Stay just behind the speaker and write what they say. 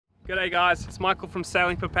G'day guys, it's Michael from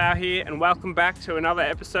Sailing Popao here and welcome back to another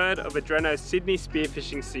episode of Adreno's Sydney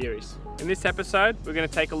Spearfishing series. In this episode, we're going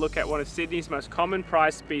to take a look at one of Sydney's most common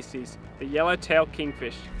prized species, the Yellowtail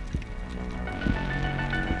Kingfish.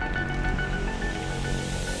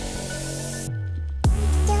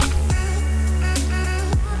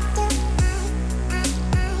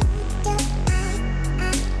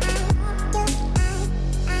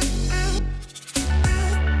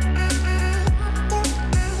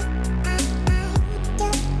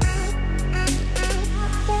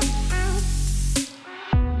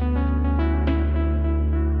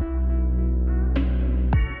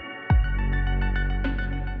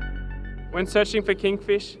 When searching for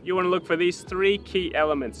kingfish, you want to look for these three key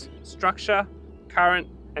elements: structure, current,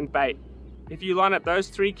 and bait. If you line up those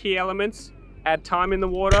three key elements, add time in the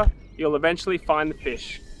water, you'll eventually find the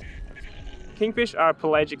fish. Kingfish are a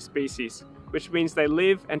pelagic species, which means they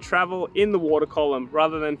live and travel in the water column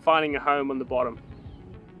rather than finding a home on the bottom.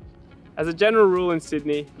 As a general rule in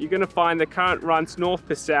Sydney, you're going to find the current runs north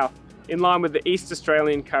to south, in line with the East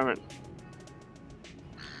Australian current.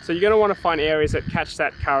 So you're going to want to find areas that catch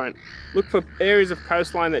that current. Look for areas of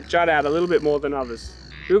coastline that jut out a little bit more than others.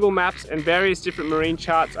 Google Maps and various different marine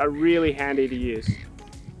charts are really handy to use.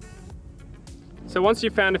 So once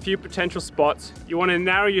you've found a few potential spots, you want to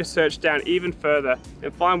narrow your search down even further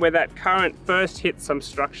and find where that current first hits some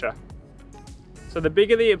structure. So the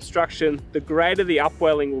bigger the obstruction, the greater the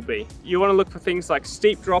upwelling will be. You want to look for things like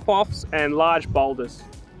steep drop-offs and large boulders.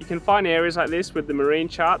 You can find areas like this with the marine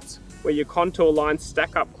charts, where your contour lines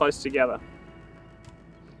stack up close together.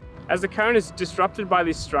 As the current is disrupted by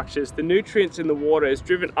these structures, the nutrients in the water is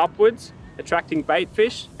driven upwards, attracting bait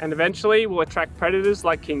fish, and eventually will attract predators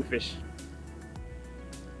like kingfish.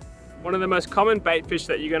 One of the most common bait fish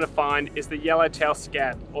that you're going to find is the yellowtail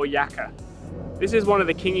scad, or yakka. This is one of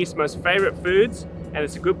the Kingies' most favourite foods, and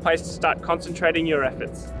it's a good place to start concentrating your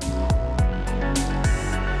efforts.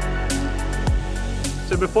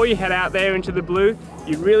 So before you head out there into the blue,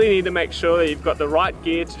 you really need to make sure that you've got the right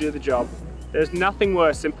gear to do the job. There's nothing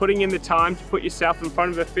worse than putting in the time to put yourself in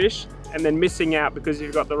front of a fish and then missing out because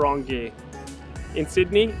you've got the wrong gear. In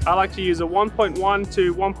Sydney, I like to use a 1.1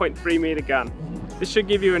 to 1.3 metre gun. This should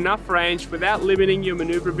give you enough range without limiting your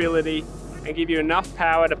manoeuvrability and give you enough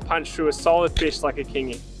power to punch through a solid fish like a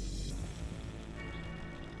kingie.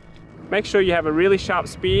 Make sure you have a really sharp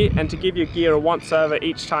spear and to give your gear a once over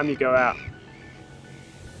each time you go out.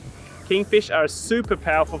 Kingfish are a super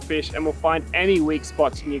powerful fish and will find any weak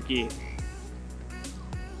spots in your gear.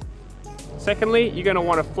 Secondly, you're going to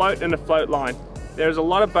want a float and a float line. There is a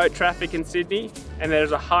lot of boat traffic in Sydney and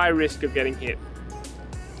there's a high risk of getting hit.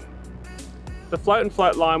 The float and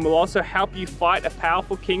float line will also help you fight a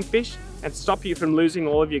powerful kingfish and stop you from losing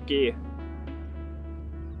all of your gear.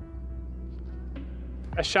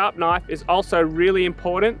 A sharp knife is also really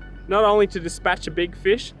important, not only to dispatch a big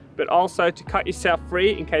fish, but also to cut yourself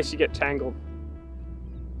free in case you get tangled.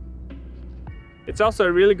 It's also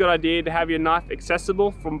a really good idea to have your knife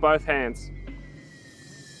accessible from both hands.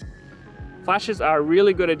 Flashes are a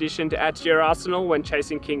really good addition to add to your arsenal when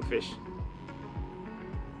chasing kingfish.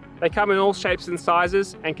 They come in all shapes and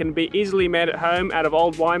sizes and can be easily made at home out of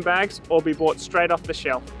old wine bags or be bought straight off the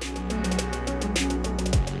shelf.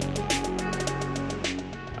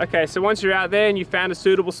 Okay, so once you're out there and you found a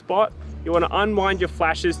suitable spot, you want to unwind your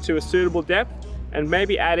flashes to a suitable depth and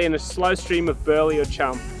maybe add in a slow stream of burley or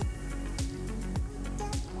chum.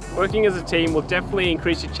 Working as a team will definitely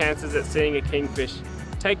increase your chances at seeing a kingfish.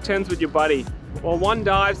 Take turns with your buddy. While one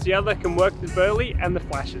dives, the other can work the burley and the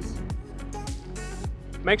flashes.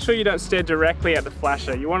 Make sure you don't stare directly at the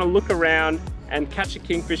flasher. You want to look around and catch a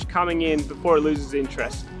kingfish coming in before it loses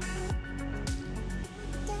interest.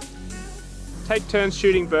 Take turns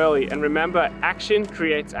shooting burley and remember, action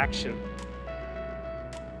creates action.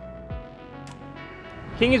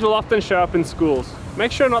 Kingies will often show up in schools.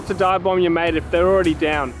 Make sure not to dive bomb your mate if they're already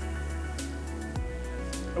down.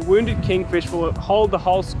 A wounded kingfish will hold the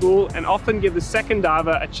whole school and often give the second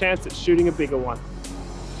diver a chance at shooting a bigger one.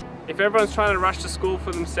 If everyone's trying to rush to school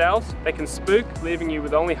for themselves, they can spook, leaving you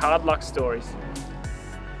with only hard luck stories.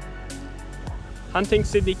 Hunting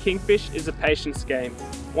Sydney kingfish is a patience game.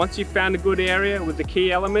 Once you've found a good area with the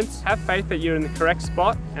key elements, have faith that you're in the correct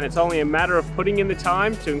spot and it's only a matter of putting in the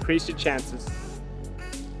time to increase your chances.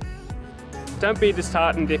 Don't be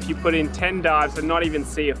disheartened if you put in 10 dives and not even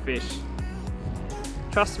see a fish.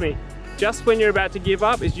 Trust me, just when you're about to give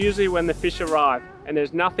up is usually when the fish arrive, and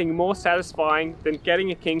there's nothing more satisfying than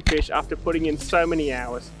getting a kingfish after putting in so many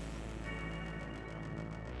hours.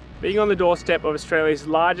 Being on the doorstep of Australia's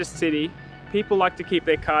largest city, people like to keep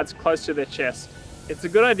their cards close to their chest. It's a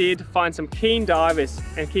good idea to find some keen divers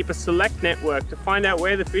and keep a select network to find out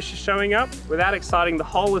where the fish are showing up without exciting the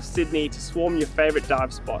whole of Sydney to swarm your favourite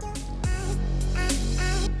dive spot.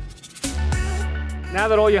 Now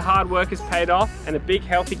that all your hard work is paid off and a big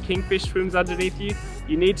healthy kingfish swims underneath you,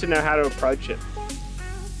 you need to know how to approach it.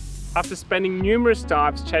 After spending numerous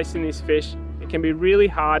dives chasing these fish, it can be really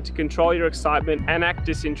hard to control your excitement and act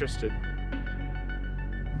disinterested.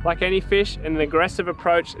 Like any fish, an aggressive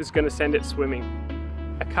approach is going to send it swimming.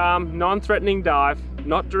 A calm, non-threatening dive,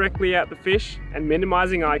 not directly at the fish, and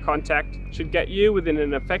minimizing eye contact should get you within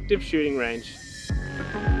an effective shooting range.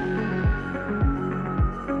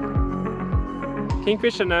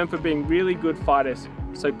 Kingfish are known for being really good fighters,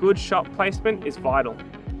 so good shot placement is vital.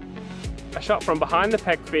 A shot from behind the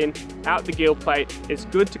pec fin, out the gill plate, is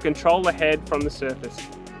good to control the head from the surface.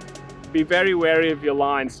 Be very wary of your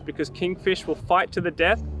lines because kingfish will fight to the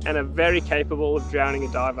death and are very capable of drowning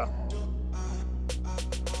a diver.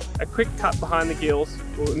 A quick cut behind the gills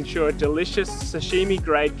will ensure a delicious sashimi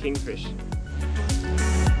grade kingfish.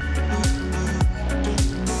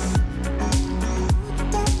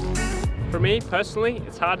 For me personally,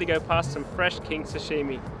 it's hard to go past some fresh king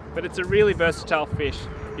sashimi, but it's a really versatile fish.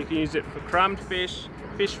 You can use it for crumbed fish,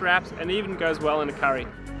 fish wraps, and even goes well in a curry.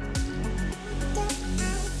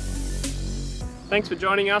 Thanks for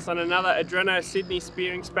joining us on another Adreno Sydney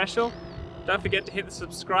Spearing special. Don't forget to hit the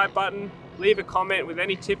subscribe button, leave a comment with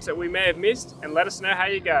any tips that we may have missed, and let us know how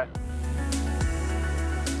you go.